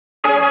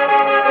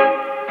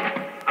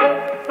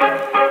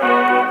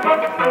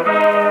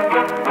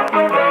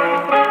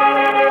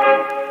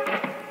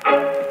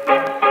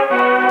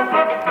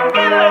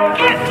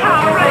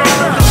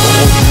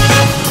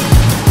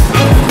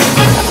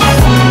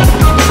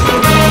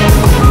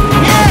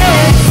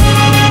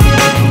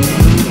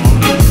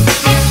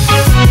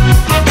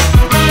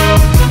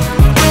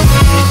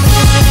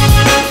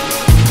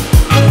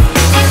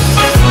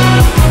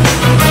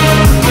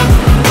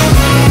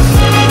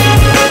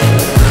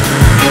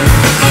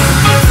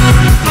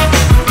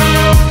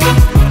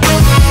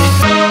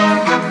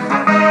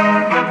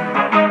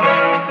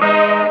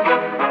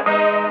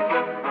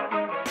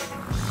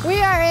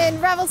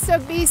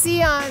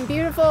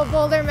beautiful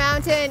Boulder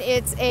Mountain.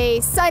 It's a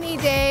sunny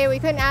day. We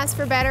couldn't ask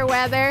for better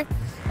weather.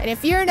 And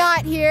if you're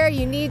not here,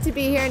 you need to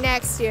be here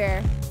next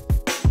year.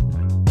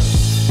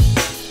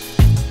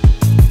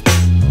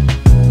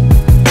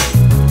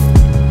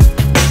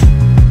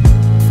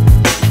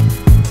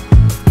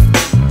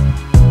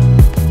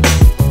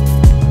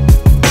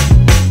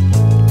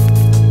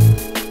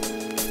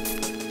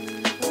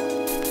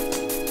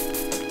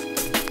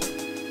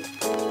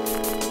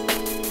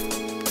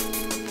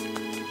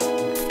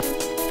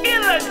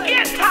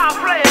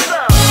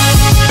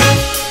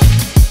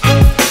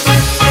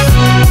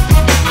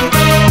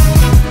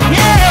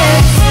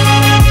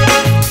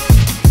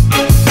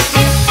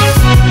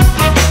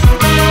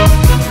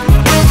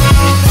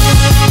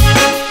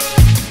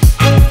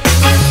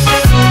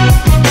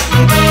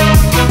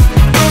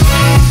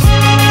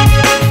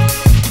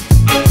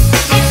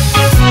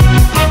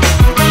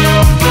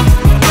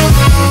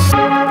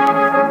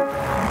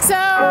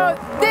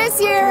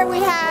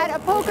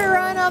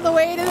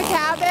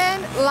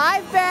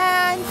 Live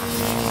band,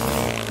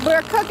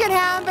 we're cooking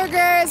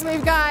hamburgers,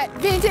 we've got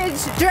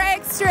vintage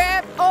drag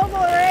strip,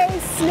 oval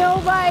race,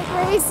 snow bike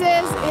races.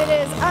 It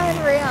is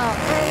unreal.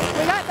 And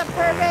we got the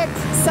perfect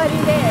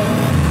sunny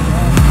day.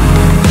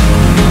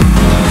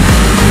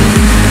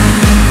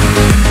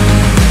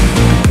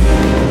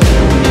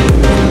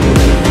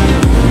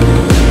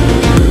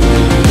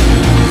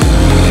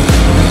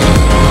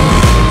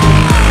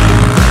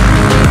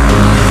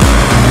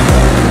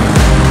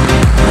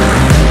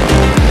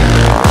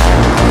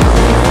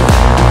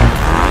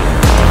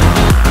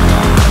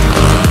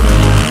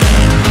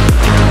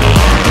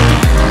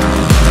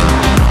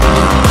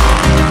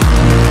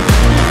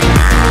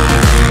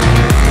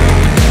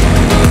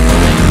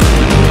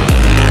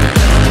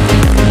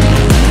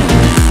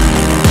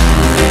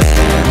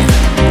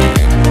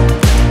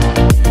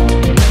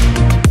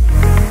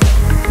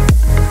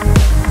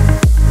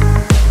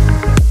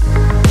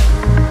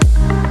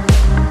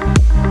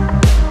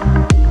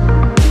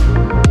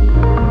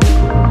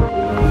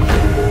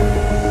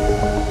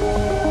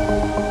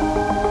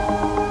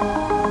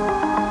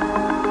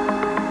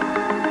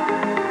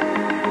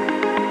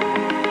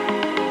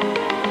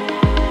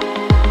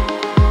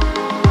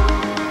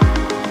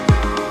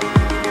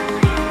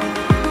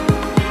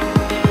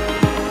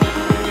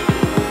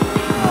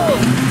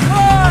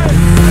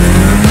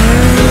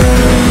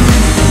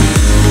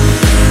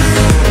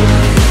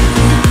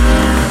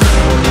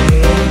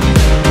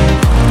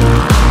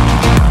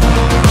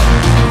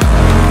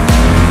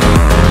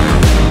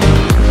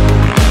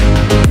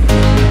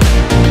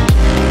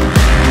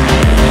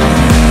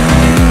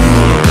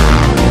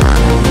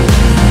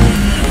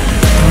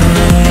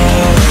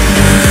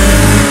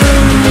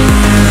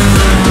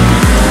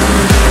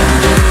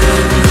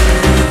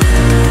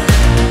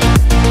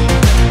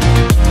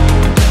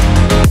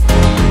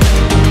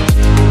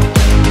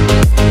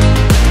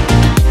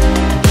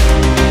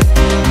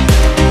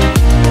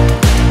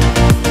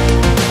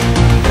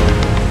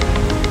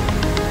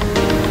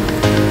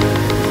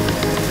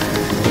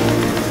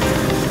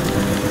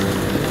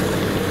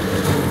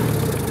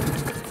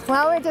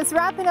 Well, we're just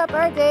wrapping up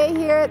our day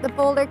here at the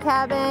Boulder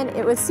Cabin.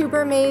 It was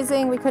super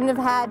amazing. We couldn't have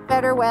had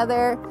better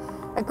weather,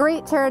 a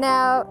great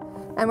turnout,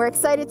 and we're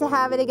excited to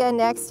have it again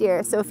next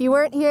year. So if you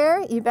weren't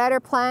here, you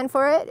better plan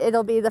for it.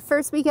 It'll be the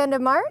first weekend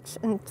of March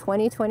in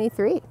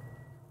 2023.